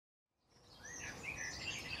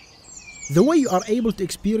The way you are able to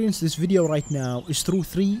experience this video right now is through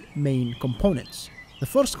three main components. The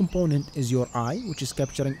first component is your eye, which is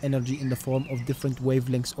capturing energy in the form of different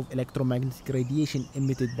wavelengths of electromagnetic radiation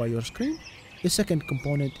emitted by your screen. The second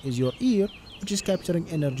component is your ear, which is capturing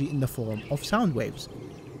energy in the form of sound waves.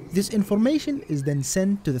 This information is then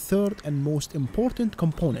sent to the third and most important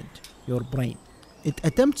component, your brain. It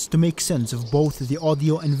attempts to make sense of both the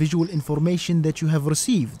audio and visual information that you have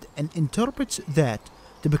received and interprets that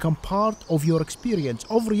to become part of your experience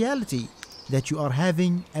of reality that you are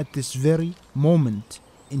having at this very moment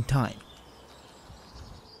in time.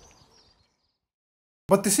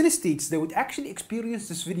 But the synesthetes, they would actually experience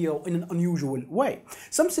this video in an unusual way.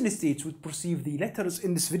 Some synesthetes would perceive the letters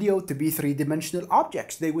in this video to be three-dimensional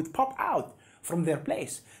objects. They would pop out from their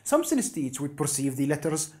place. Some synesthetes would perceive the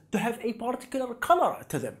letters to have a particular color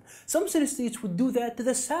to them. Some synesthetes would do that to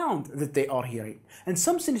the sound that they are hearing. And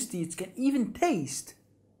some synesthetes can even taste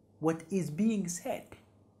what is being said.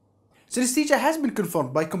 Synesthesia has been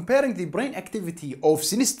confirmed by comparing the brain activity of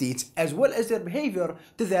synesthetes as well as their behavior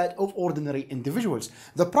to that of ordinary individuals.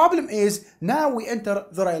 The problem is now we enter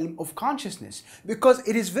the realm of consciousness, because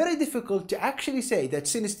it is very difficult to actually say that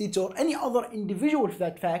synesthetes or any other individual for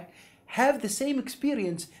that fact have the same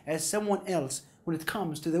experience as someone else when it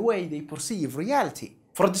comes to the way they perceive reality.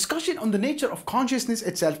 For a discussion on the nature of consciousness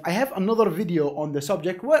itself, I have another video on the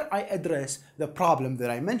subject where I address the problem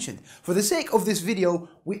that I mentioned. For the sake of this video,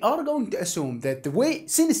 we are going to assume that the way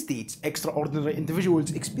synesthetes, extraordinary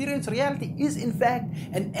individuals, experience reality is in fact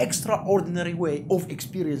an extraordinary way of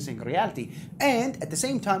experiencing reality. And at the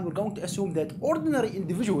same time, we're going to assume that ordinary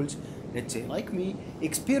individuals, let's say like me,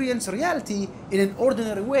 experience reality in an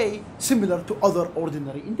ordinary way similar to other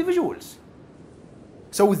ordinary individuals.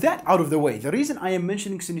 So with that out of the way, the reason I am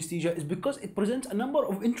mentioning synesthesia is because it presents a number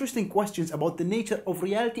of interesting questions about the nature of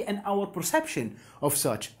reality and our perception of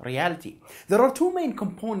such reality. There are two main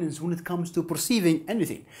components when it comes to perceiving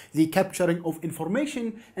anything: the capturing of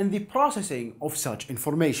information and the processing of such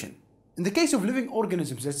information. In the case of living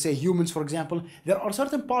organisms, let's say humans for example, there are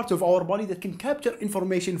certain parts of our body that can capture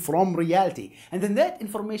information from reality, and then that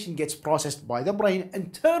information gets processed by the brain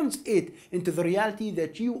and turns it into the reality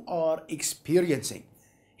that you are experiencing.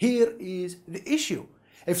 Here is the issue.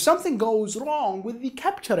 If something goes wrong with the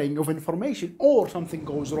capturing of information or something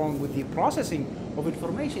goes wrong with the processing of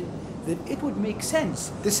information, then it would make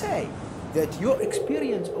sense to say that your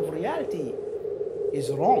experience of reality is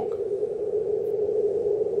wrong.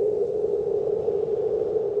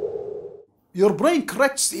 Your brain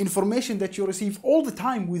corrects the information that you receive all the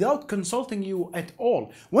time without consulting you at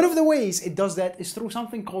all. One of the ways it does that is through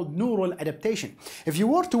something called neural adaptation. If you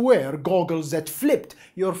were to wear goggles that flipped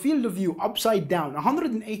your field of view upside down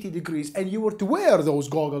 180 degrees and you were to wear those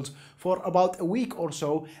goggles for about a week or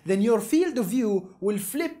so, then your field of view will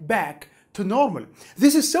flip back to normal.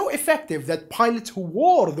 This is so effective that pilots who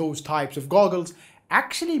wore those types of goggles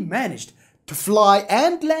actually managed to fly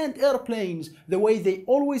and land airplanes the way they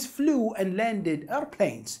always flew and landed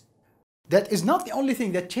airplanes. That is not the only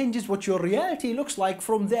thing that changes what your reality looks like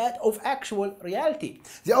from that of actual reality.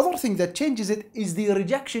 The other thing that changes it is the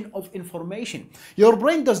rejection of information. Your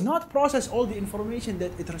brain does not process all the information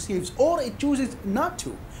that it receives, or it chooses not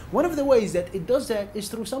to. One of the ways that it does that is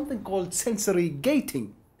through something called sensory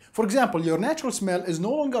gating. For example, your natural smell is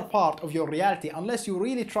no longer part of your reality unless you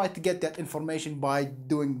really try to get that information by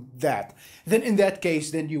doing that. Then in that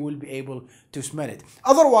case, then you will be able to smell it.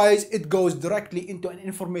 Otherwise, it goes directly into an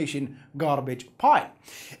information garbage pile.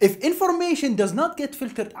 If information does not get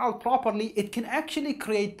filtered out properly, it can actually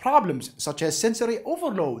create problems such as sensory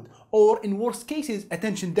overload, or in worst cases,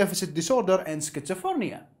 attention deficit disorder and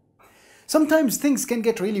schizophrenia. Sometimes things can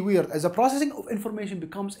get really weird as the processing of information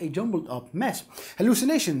becomes a jumbled up mess.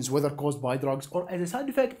 Hallucinations, whether caused by drugs or as a side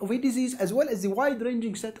effect of a disease, as well as the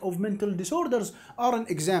wide-ranging set of mental disorders, are an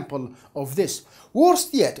example of this.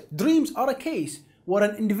 Worst yet, dreams are a case where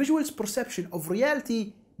an individual's perception of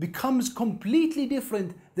reality becomes completely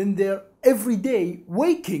different than their everyday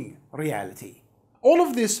waking reality. All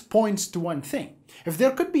of this points to one thing. If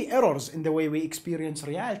there could be errors in the way we experience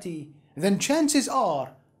reality, then chances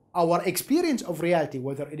are our experience of reality,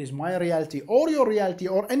 whether it is my reality or your reality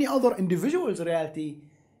or any other individual's reality,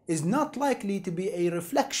 is not likely to be a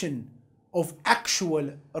reflection of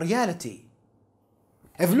actual reality.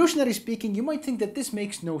 Evolutionary speaking, you might think that this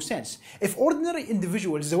makes no sense. If ordinary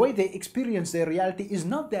individuals, the way they experience their reality is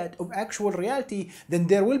not that of actual reality, then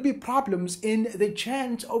there will be problems in the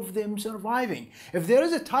chance of them surviving. If there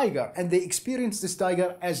is a tiger and they experience this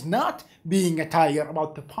tiger as not being a tiger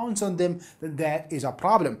about to pounce on them, then that is a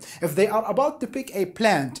problem. If they are about to pick a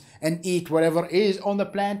plant and eat whatever is on the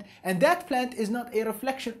plant, and that plant is not a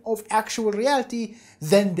reflection of actual reality,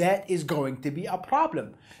 then that is going to be a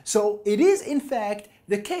problem. So it is in fact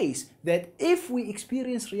the case that if we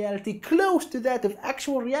experience reality close to that of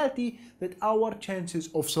actual reality, that our chances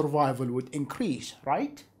of survival would increase,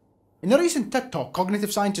 right? In a recent TED Talk,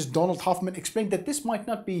 cognitive scientist Donald Hoffman explained that this might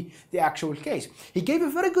not be the actual case. He gave a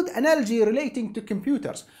very good analogy relating to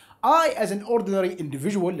computers. I, as an ordinary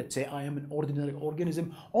individual, let's say I am an ordinary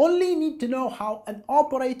organism, only need to know how an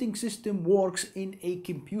operating system works in a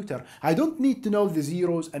computer. I don't need to know the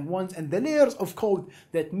zeros and ones and the layers of code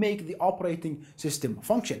that make the operating system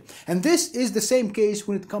function. And this is the same case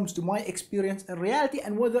when it comes to my experience in reality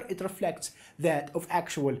and whether it reflects that of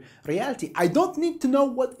actual reality. I don't need to know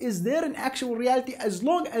what is there in actual reality as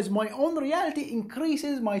long as my own reality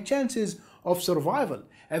increases my chances of survival.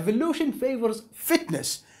 Evolution favors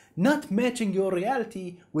fitness, not matching your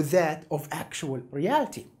reality with that of actual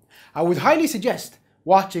reality. I would highly suggest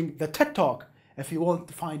watching the TED Talk if you want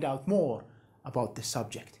to find out more about this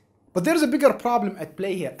subject. But there's a bigger problem at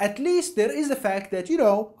play here. At least there is the fact that,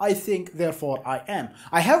 I think, therefore I am.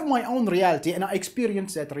 I have my own reality and I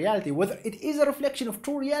experience that reality. Whether it is a reflection of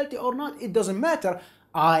true reality or not, it doesn't matter.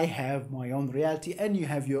 I have my own reality and you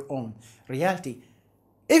have your own reality.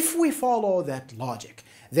 If we follow that logic,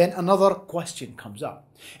 then another question comes up.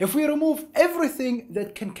 If we remove everything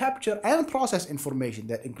that can capture and process information,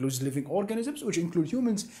 that includes living organisms, which include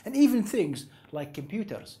humans, and even things like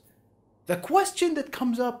computers, the question that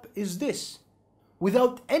comes up is this: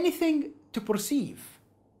 without anything to perceive,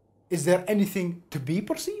 is there anything to be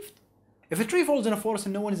perceived? If a tree falls in a forest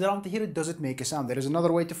and no one is around to hear it, does it make a sound? There is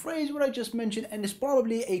another way to phrase what I just mentioned, and it's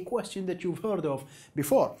probably a question that you've heard of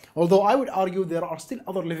before. Although I would argue there are still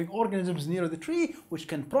other living organisms near the tree which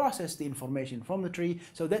can process the information from the tree,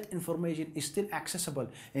 so that information is still accessible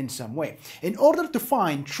in some way. In order to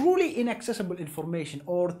find truly inaccessible information,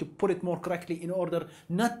 or to put it more correctly, in order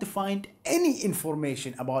not to find any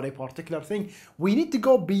information about a particular thing, we need to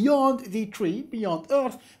go beyond the tree, beyond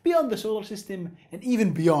Earth, beyond the solar system, and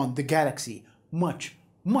even beyond the galaxy. Much,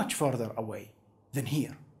 much further away than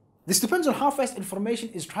here. This depends on how fast information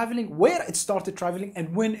is traveling, where it started traveling,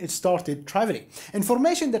 and when it started traveling.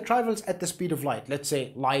 Information that travels at the speed of light, let's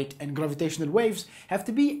say light and gravitational waves, have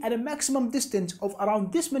to be at a maximum distance of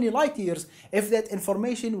around this many light years if that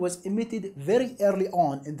information was emitted very early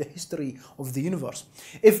on in the history of the universe.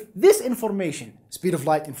 If this information, speed of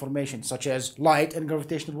light information, such as light and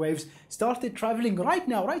gravitational waves, started traveling right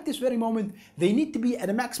now, right this very moment, they need to be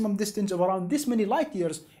at a maximum distance of around this many light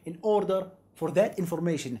years in order for that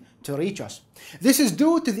information to reach us. This is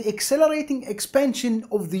due to the accelerating expansion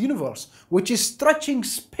of the universe, which is stretching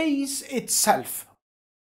space itself.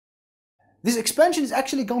 This expansion is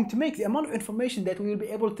actually going to make the amount of information that we will be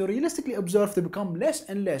able to realistically observe to become less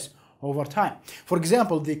and less over time. For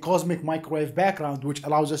example, the cosmic microwave background, which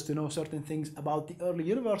allows us to know certain things about the early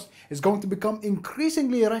universe, is going to become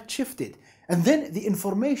increasingly redshifted, and then the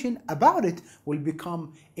information about it will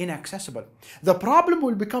become inaccessible. The problem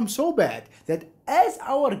will become so bad that as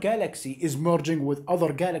our galaxy is merging with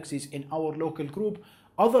other galaxies in our local group,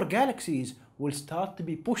 other galaxies will start to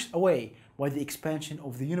be pushed away by the expansion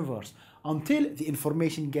of the universe, until the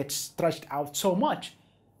information gets stretched out so much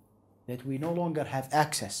that we no longer have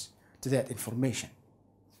access to that information.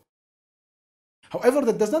 However,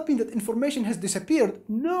 that does not mean that information has disappeared.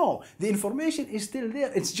 No, the information is still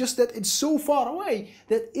there. It's just that it's so far away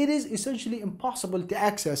that it is essentially impossible to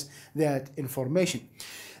access that information.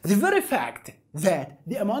 The very fact that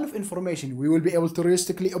the amount of information we will be able to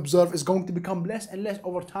realistically observe is going to become less and less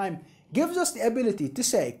over time gives us the ability to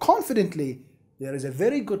say confidently there is a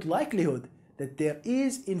very good likelihood that there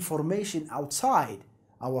is information outside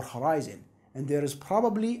our horizon, and there is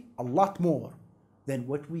probably a lot more than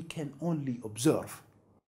what we can only observe.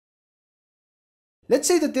 Let's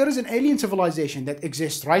say that there is an alien civilization that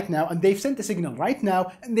exists right now, and they've sent a signal right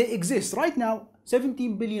now, and they exist right now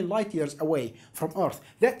 17 billion light years away from Earth.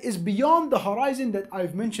 That is beyond the horizon that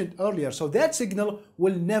I've mentioned earlier, so that signal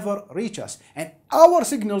will never reach us, and our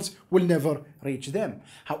signals will never reach them.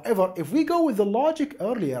 However, if we go with the logic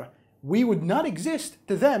earlier, we would not exist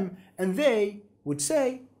to them, and they would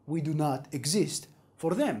say we do not exist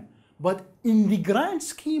for them. But in the grand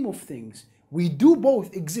scheme of things, we do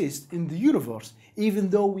both exist in the universe, even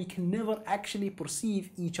though we can never actually perceive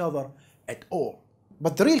each other at all.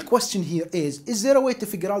 But the real question here is there a way to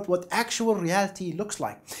figure out what actual reality looks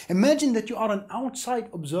like? Imagine that you are an outside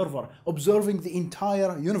observer observing the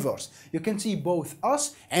entire universe. You can see both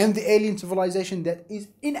us and the alien civilization that is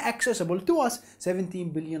inaccessible to us 17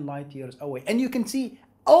 billion light years away. And you can see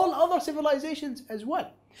all other civilizations as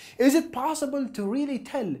well. Is it possible to really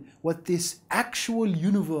tell what this actual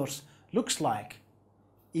universe looks like,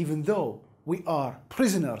 even though we are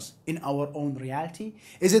prisoners in our own reality?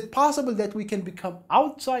 Is it possible that we can become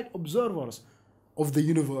outside observers of the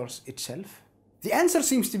universe itself? The answer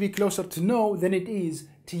seems to be closer to no than it is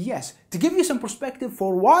to yes. To give you some perspective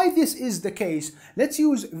for why this is the case, let's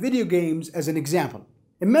use video games as an example.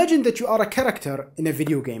 Imagine that you are a character in a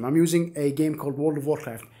video game. I'm using a game called World of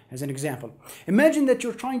Warcraft as an example. Imagine that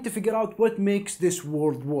you're trying to figure out what makes this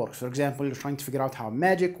world work. For example, you're trying to figure out how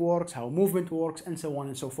magic works, how movement works, and so on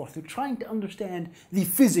and so forth. You're trying to understand the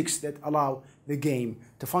physics that allow the game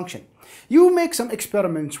to function. You make some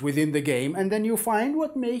experiments within the game, and then you find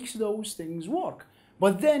what makes those things work.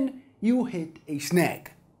 But then you hit a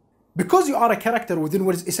snag. Because you are a character within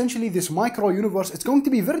what is essentially this micro-universe, it's going to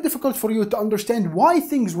be very difficult for you to understand why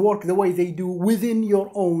things work the way they do within your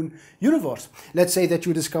own universe. Let's say that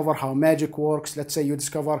you discover how magic works, let's say you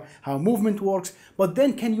discover how movement works, but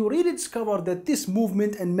then can you really discover that this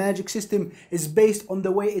movement and magic system is based on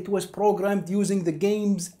the way it was programmed using the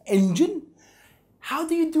game's engine? How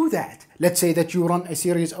do you do that? Let's say that you run a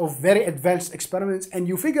series of very advanced experiments and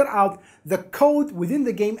you figure out the code within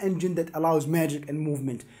the game engine that allows magic and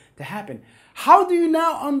movement to happen. How do you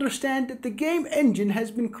now understand that the game engine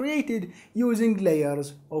has been created using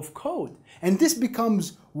layers of code? And this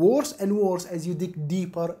becomes worse and worse as you dig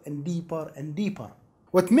deeper and deeper and deeper.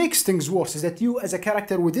 What makes things worse is that you as a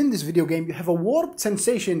character within this video game, you have a warped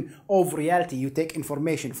sensation of reality. You take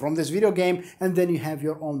information from this video game and then you have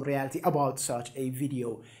your own reality about such a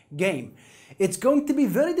video game. It's going to be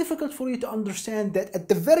very difficult for you to understand that at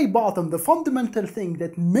the very bottom, the fundamental thing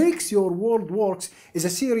that makes your world works is a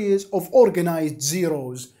series of organized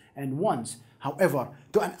zeros and ones. However,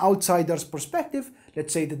 to an outsider's perspective,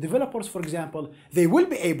 let's say the developers, for example, they will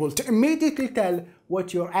be able to immediately tell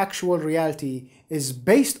what your actual reality is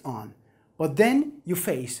based on. But then you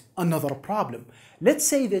face another problem. Let's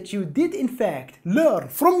say that you did in fact learn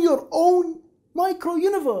from your own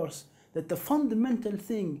micro-universe that the fundamental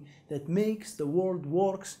thing that makes the world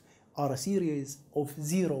works are a series of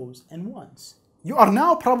zeros and ones. You are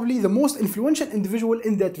now probably the most influential individual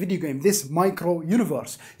in that video game, this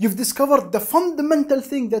micro-universe. You've discovered the fundamental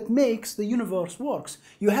thing that makes the universe works.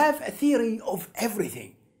 You have a theory of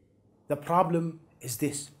everything. The problem is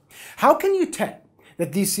this. How can you tell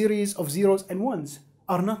that these series of zeros and ones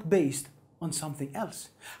are not based on something else?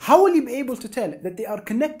 How will you be able to tell that they are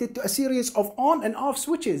connected to a series of on and off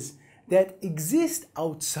switches that exist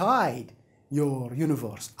outside your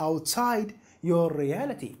universe, outside your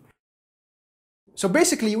reality? So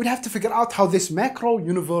basically, you would have to figure out how this macro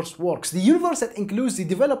universe works. The universe that includes the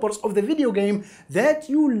developers of the video game that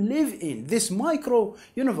you live in, this micro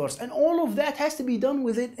universe. And all of that has to be done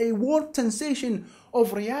within a warped sensation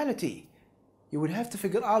of reality. You would have to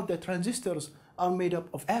figure out that transistors are made up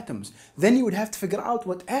of atoms. Then you would have to figure out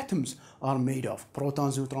what atoms are made of,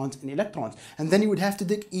 protons, neutrons, and electrons. And then you would have to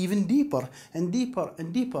dig even deeper and deeper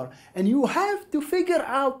and deeper. And you have to figure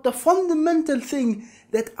out the fundamental thing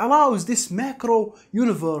that allows this macro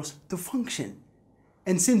universe to function.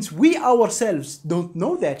 And since we ourselves don't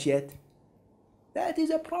know that yet, that is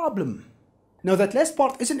a problem. Now that last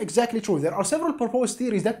part isn't exactly true. There are several proposed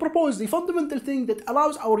theories that propose the fundamental thing that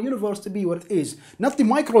allows our universe to be what it is. Not the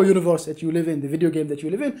micro universe that you live in, the video game that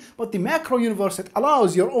you live in, but the macro universe that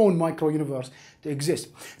allows your own micro universe to exist.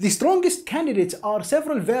 The strongest candidates are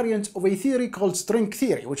several variants of a theory called string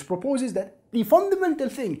theory, which proposes that the fundamental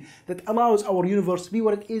thing that allows our universe to be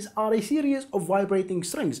what it is are a series of vibrating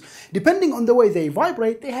strings. Depending on the way they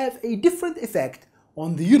vibrate, they have a different effect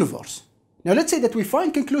on the universe. Now let's say that we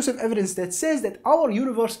find conclusive evidence that says that our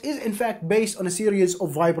universe is in fact based on a series of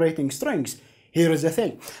vibrating strings. Here is the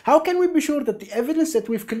thing. How can we be sure that the evidence that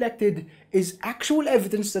we've collected is actual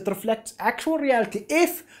evidence that reflects actual reality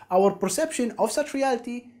if our perception of such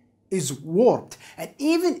reality is warped? And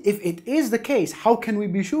even if it is the case, how can we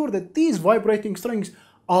be sure that these vibrating strings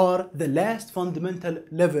are the last fundamental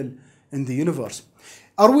level in the universe?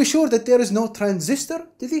 Are we sure that there is no transistor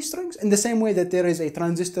to these strings in the same way that there is a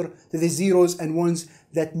transistor to the zeros and ones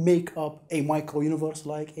that make up a micro-universe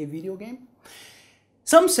like a video game?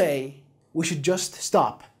 Some say we should just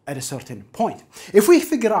stop at a certain point. If we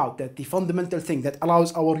figure out that the fundamental thing that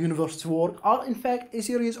allows our universe to work are in fact a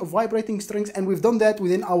series of vibrating strings and we've done that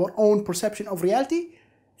within our own perception of reality,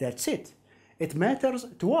 that's it. It matters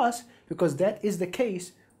to us because that is the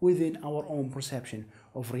case within our own perception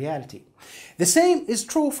of reality. The same is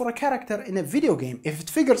true for a character in a video game. If it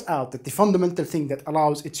figures out that the fundamental thing that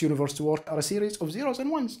allows its universe to work are a series of zeros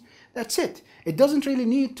and ones, that's it. It doesn't really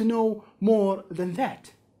need to know more than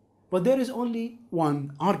that. But there is only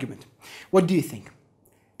one argument. What do you think?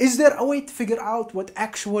 Is there a way to figure out what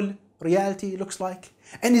actual reality looks like?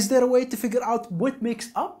 And is there a way to figure out what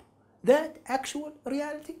makes up that actual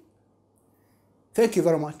reality? Thank you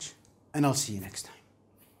very much, and I'll see you next time.